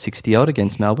averages about 60-odd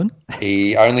against Melbourne.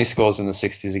 He only scores in the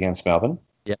 60s against Melbourne.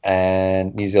 Yep.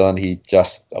 And New Zealand, he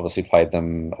just obviously played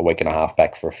them a week and a half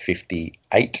back for a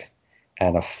 58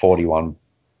 and a 41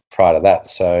 prior to that.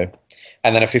 So,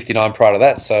 and then a 59 prior to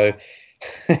that. So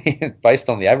based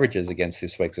on the averages against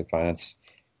this week's opponents,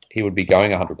 he would be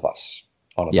going 100 plus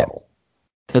on a double.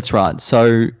 That's right.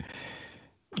 So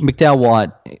McDowell White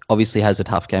obviously has a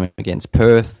tough game against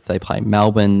Perth. They play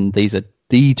Melbourne. These are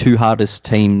the 2 hardest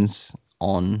teams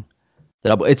on the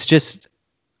double. It's just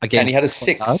against. And he had a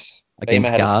 6. Beamer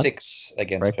had a 6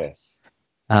 against Correct. Perth.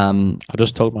 I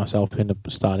just talked myself into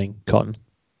starting Cotton.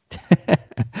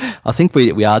 I think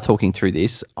we are talking through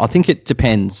this. I think it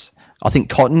depends. I think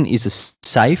Cotton is a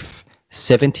safe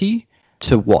 70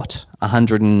 to what?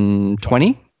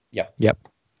 120? Yep.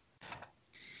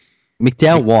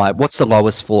 McDowell White, what's the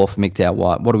lowest floor for McDowell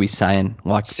White? What are we saying?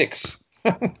 6.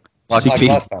 Like 6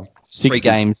 last time. 3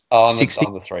 games, On 60,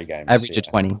 the 3 games. average of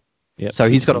 20. Yep. So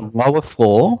he's got a lower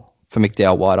floor for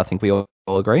McDowell White. I think we all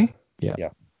agree.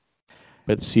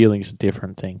 But ceiling's a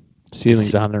different thing.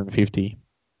 Ceiling's 150.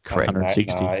 Correct.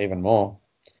 160. No, even more.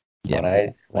 Yeah.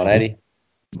 180.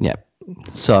 Yeah.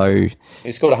 So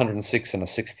He scored 106 and a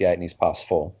 68 in his past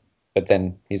 4. But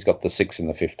then he's got the 6 and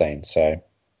the 15. So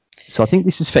I think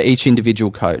this is for each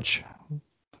individual coach.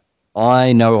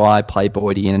 I know I play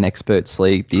Boydie in an experts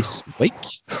league this week.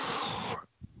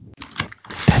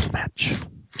 Deathmatch.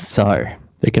 So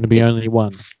There can be only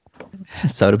one.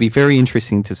 it'll be very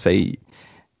interesting to see.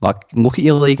 Look at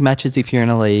your league matches if you're in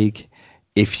a league.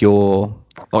 I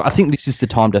think this is the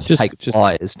time to take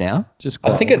flyers now.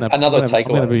 I think another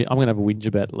takeaway. I'm going to have a whinge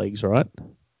about leagues, all right?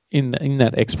 In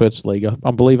that experts league,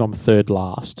 I believe I'm third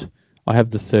last. I have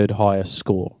the third highest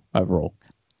score overall.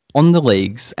 On the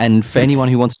leagues, and for anyone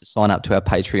who wants to sign up to our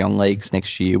Patreon leagues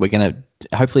next year,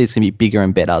 hopefully it's going to be bigger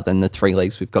and better than the 3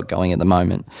 leagues we've got going at the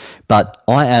moment. But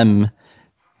I am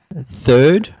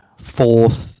 3rd,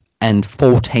 4th, and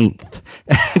 14th,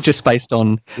 just based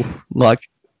on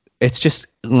it's just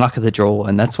luck of the draw,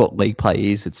 and that's what league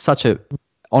play is.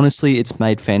 Honestly, it's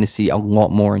made fantasy a lot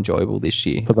more enjoyable this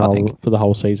year. For the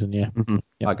whole season, yeah. Mm-hmm.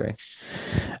 Yep. I agree.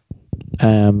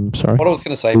 Sorry. What I was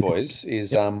going to say, boys,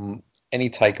 is any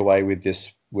takeaway with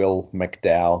this Will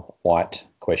McDowell White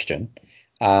question,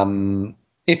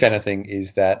 if anything,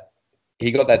 is that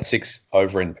he got that 6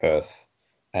 over in Perth,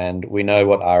 and we know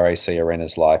what RAC Arena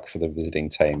is like for the visiting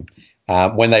team.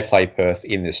 When they play Perth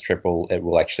in this triple, it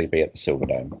will actually be at the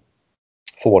Silverdome,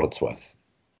 for what it's worth.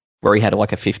 Where he had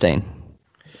a 15.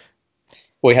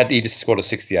 Well, he just scored a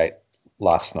 68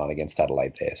 last night against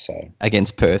Adelaide there. So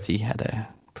Against Perth, he had a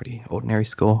pretty ordinary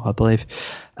score, I believe.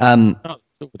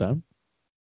 Silverdome.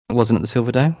 It wasn't at the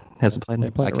Silverdome? Hasn't played They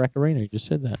it? played at Okay. Rack Arena. You just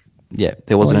said that. Yeah,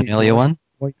 there wasn't an earlier one?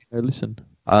 Why you no listen?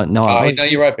 No, no,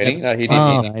 you're right, Benny. No, he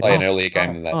did play an earlier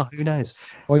game than that. Oh, who knows?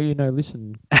 Why you no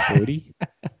listen, Gordy?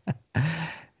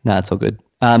 No, it's all good.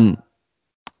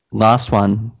 Last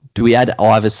one. Do we add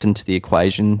Iverson to the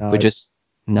equation? No. We're just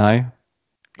no.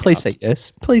 Please say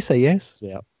yes. Please say yes.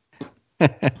 Yeah. All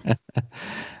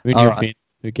right. Finn,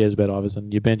 who cares about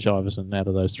Iverson? You bench Iverson out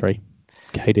of those three.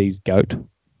 KD's GOAT.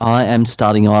 I am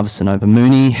starting Iverson over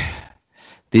Mooney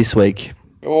this week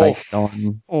based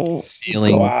on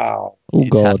ceiling. Wow. Oh, It's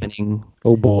God. happening.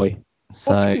 Oh, boy.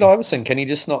 So What's with Iverson? Can he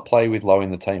just not play with low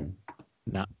in the team?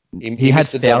 No. He had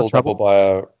missed the foul double by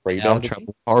a foul rebound.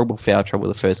 trouble, horrible foul trouble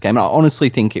the first game. And I honestly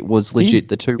think it was legit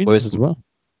the two Finn worst as well.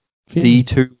 Finn. the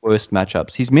two worst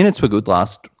matchups. His minutes were good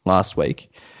last week.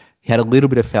 He had a little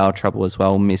bit of foul trouble as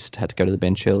well. Had to go to the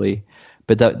bench early.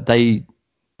 But they,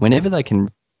 whenever they can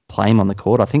play him on the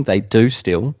court, I think they do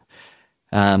still.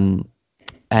 And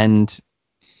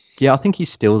yeah, I think he's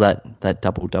still that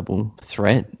double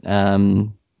threat.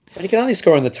 But he can only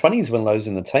score in the 20s when Lowe's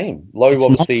in the team. Lowe It's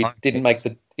obviously not- didn't make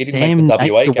the Damn,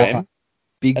 WA Nathan game, White,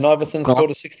 big and Iverson lump-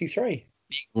 scored a 63.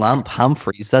 big lump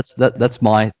Humphreys. That's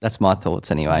my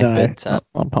thoughts anyway. No, But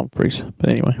I'm Humphreys. But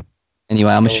anyway.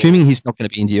 anyway, I'm assuming he's not going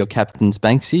to be into your captain's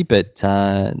Banksy, but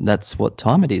that's what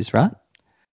time it is, right?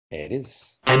 Yeah, it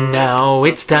is. And now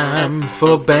it's time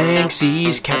for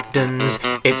Banksy's captains.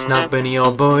 It's not Benny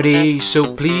or Buddy,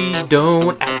 so please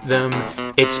don't at them.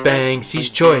 It's Banksy's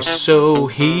choice, so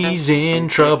he's in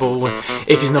trouble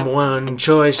if his number one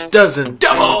choice doesn't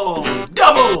double.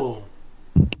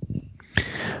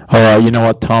 All right, you know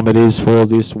what time it is for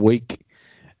this week.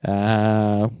 Looking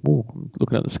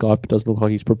at the Skype, it doesn't look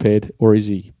like he's prepared, or is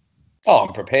he? Oh,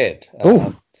 I'm prepared.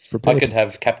 I Prepared. could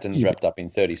have captains wrapped up in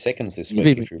 30 seconds this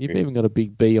week. You've even got a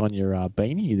big B on your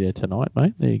beanie there tonight,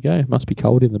 mate. There you go. Must be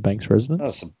cold in the Banks residence.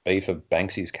 That's a B for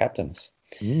Banksy's captains.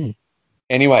 Mm.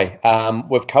 Anyway,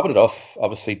 we've covered it off.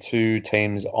 Obviously, two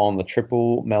teams on the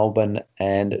triple, Melbourne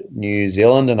and New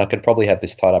Zealand, and I could probably have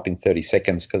this tied up in 30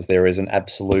 seconds because there is an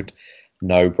absolute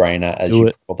no-brainer, as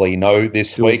you probably know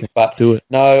this week. But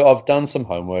no, I've done some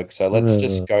homework, so let's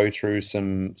just go through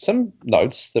some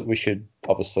notes that we should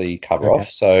obviously cover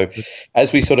off. So,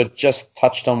 as we sort of just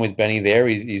touched on with Benny there,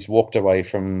 he's walked away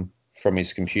from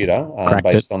his computer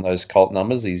based on those Colt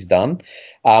numbers. He's done.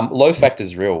 Low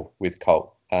factor's real with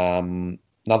Colt.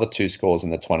 Another two scores in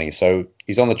the 20s. So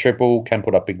he's on the triple, can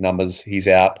put up big numbers. He's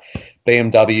out.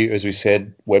 BMW, as we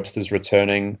said, Webster's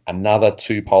returning. Another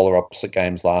two polar opposite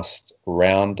games last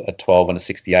round, a 12 and a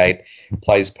 68.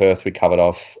 Plays Perth, we covered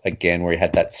off again where he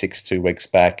had that 6-2 weeks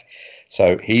back.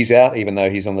 So he's out, even though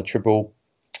he's on the triple.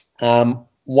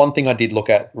 One thing I did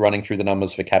look at running through the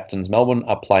numbers for captains, Melbourne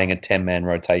are playing a 10-man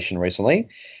rotation recently.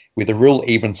 With a real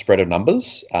even spread of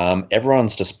numbers,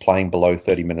 everyone's just playing below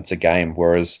 30 minutes a game,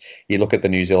 whereas you look at the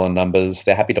New Zealand numbers,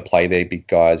 they're happy to play their big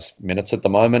guys' minutes at the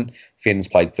moment. Finn's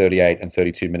played 38 and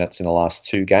 32 minutes in the last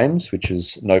two games, which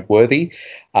is noteworthy.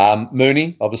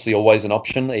 Mooney, obviously always an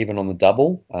option, even on the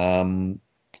double.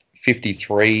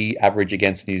 53 average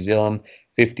against New Zealand,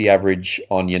 50 average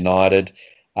on United.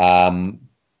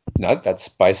 No, that's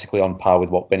basically on par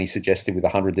with what Benny suggested with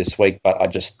 100 this week, but I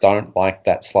just don't like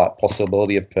that slight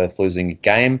possibility of Perth losing a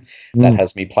game. That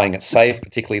has me playing it safe,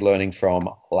 particularly learning from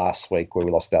last week where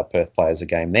we lost our Perth players a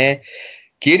game there.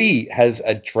 Giddy has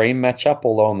a dream matchup,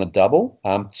 although on the double.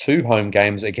 Two home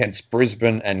games against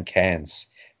Brisbane and Cairns.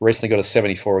 Recently got a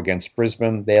 74 against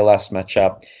Brisbane, their last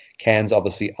matchup. Cairns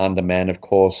obviously undermanned, of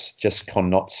course, just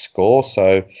cannot score.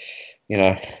 So,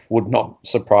 would not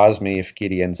surprise me if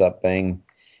Giddy ends up being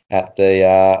at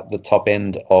the top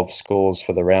end of scores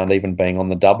for the round, even being on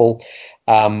the double.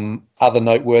 Other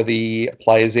noteworthy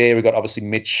players there, we've got obviously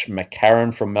Mitch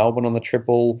McCarron from Melbourne on the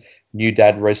triple. New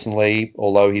dad recently,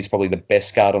 although he's probably the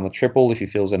best guard on the triple. If he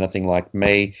feels anything like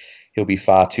me, he'll be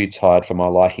far too tired for my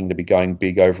liking to be going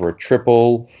big over a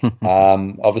triple.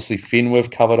 Obviously, Finn we've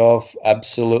covered off,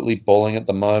 absolutely balling at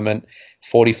the moment.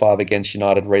 45 against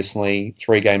United recently.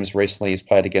 3 games recently he's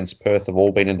played against Perth have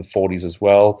all been in the 40s as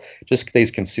well. Just these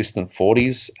consistent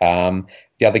 40s.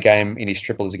 The other game in his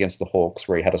triple is against the Hawks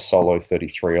where he had a solo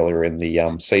 33 earlier in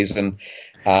the season.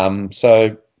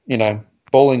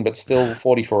 Balling, but still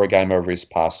 44 a game over his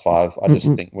past 5. I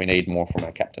just think we need more from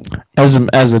our captain. As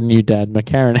a new dad,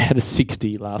 McCarron had a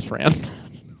 60 last round.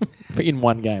 In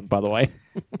one game, by the way.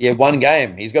 Yeah, one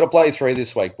game. He's got to play 3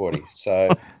 this week, Bordy. So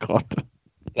God.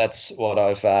 That's what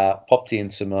I've popped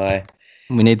into my.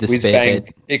 We need the spare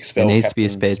bed. Expel there needs to be a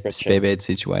captain spare bed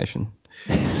situation.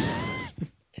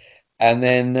 And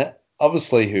then,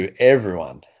 obviously, who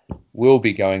everyone will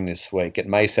be going this week. It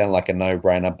may sound like a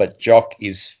no-brainer, but Jock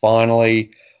is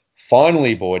finally,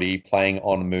 Bordy, playing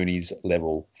on Mooney's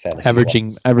level fantasy.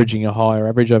 Averaging a higher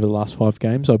average over the last 5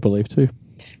 games, I believe, too.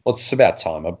 Well, it's about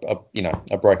time.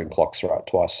 A broken clock's right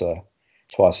twice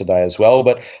twice a day as well.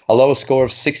 But a lower score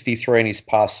of 63 in his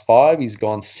past 5. He's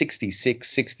gone 66,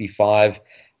 65,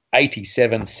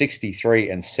 87, 63,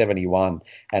 and 71.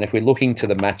 And if we're looking to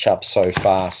the matchup so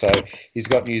far, so he's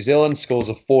got New Zealand scores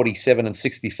of 47 and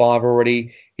 65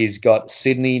 already. He's got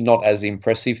Sydney, not as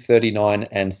impressive, 39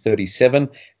 and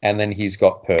 37. And then he's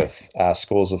got Perth,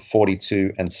 scores of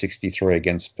 42 and 63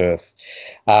 against Perth.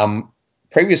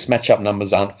 Previous matchup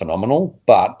numbers aren't phenomenal,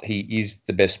 but he is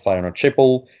the best player on a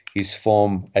triple. His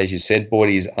form, as you said, Boyd,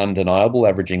 is undeniable,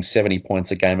 averaging 70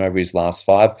 points a game over his last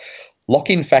 5.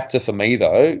 Lock-in factor for me,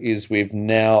 though, is we've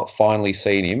now finally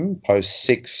seen him post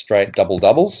 6 straight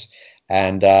double-doubles.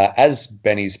 And as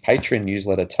Benny's Patreon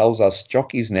newsletter tells us,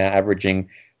 Jock is now averaging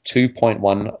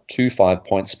 2.125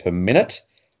 points per minute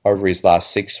over his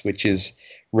last 6, which is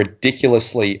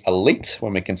ridiculously elite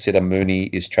when we consider Mooney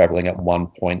is travelling at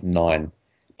 1.9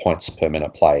 points per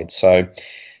minute played. So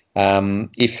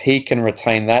if he can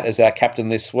retain that as our captain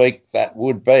this week, that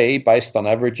would be, based on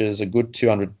averages, a good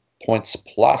 200 points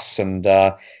plus. And,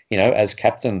 as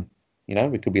captain,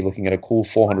 we could be looking at a cool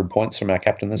 400 points from our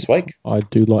captain this week. I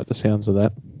do like the sounds of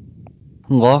that.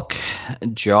 Lock,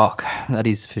 Jock, that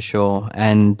is for sure.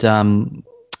 And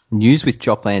news with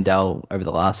Jock Landale over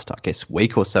the last,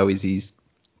 week or so is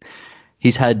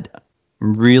he's had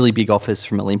really big offers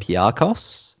from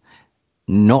Olympiacos,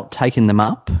 not taken them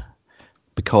up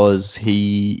because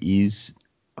he is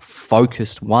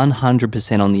focused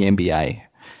 100% on the NBA.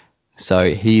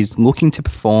 So he's looking to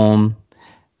perform.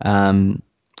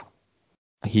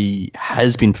 He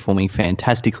has been performing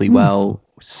fantastically well.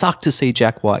 Sucked to see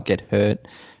Jack White get hurt.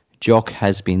 Jock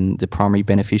has been the primary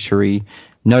beneficiary.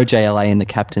 No JLA in the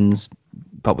captains,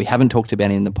 but we haven't talked about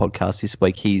him in the podcast this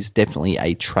week. He's definitely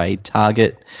a trade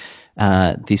target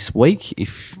this week.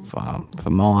 If for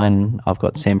mine, I've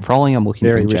got Sam Froling. I'm looking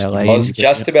for JLA. I was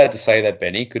just about to say that,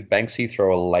 Benny. Could Banksy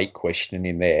throw a late question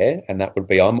in there? And that would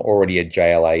be, I'm already a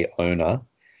JLA owner.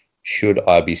 Should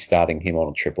I be starting him on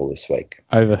a triple this week?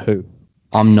 Over who?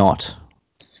 I'm not.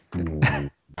 I'm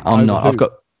not. I've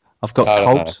got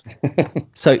Colt.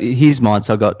 So here's mine.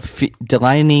 So I've got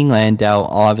Delaney, Landale,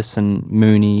 Iverson,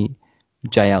 Mooney,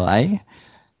 JLA.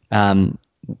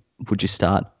 Would you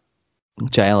start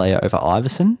JLA over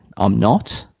Iverson? I'm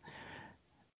not.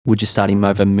 Would you start him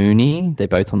over Mooney? They're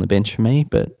both on the bench for me,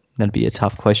 but that'd be a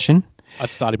tough question.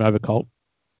 I'd start him over Colt.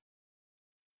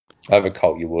 Over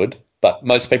Colt you would. But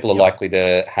most people are likely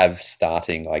to have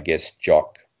starting, I guess,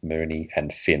 Jock, Mooney,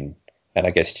 and Finn. And I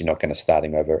guess you're not going to start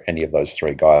him over any of those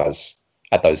 3 guys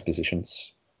at those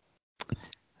positions.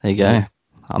 There you go.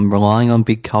 I'm relying on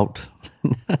Big Colt.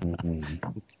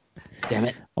 Damn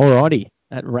it. Alrighty.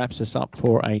 That wraps us up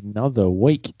for another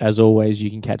week. As always, you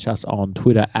can catch us on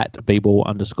Twitter at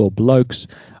bball_blokes,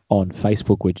 on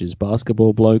Facebook, which is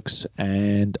Basketball Blokes,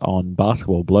 and on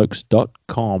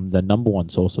basketballblokes.com, the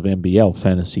 #1 source of NBL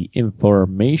fantasy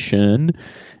information.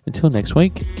 Until next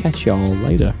week, catch y'all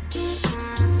later.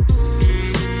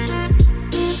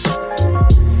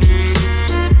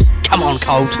 Come on,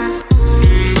 Colt.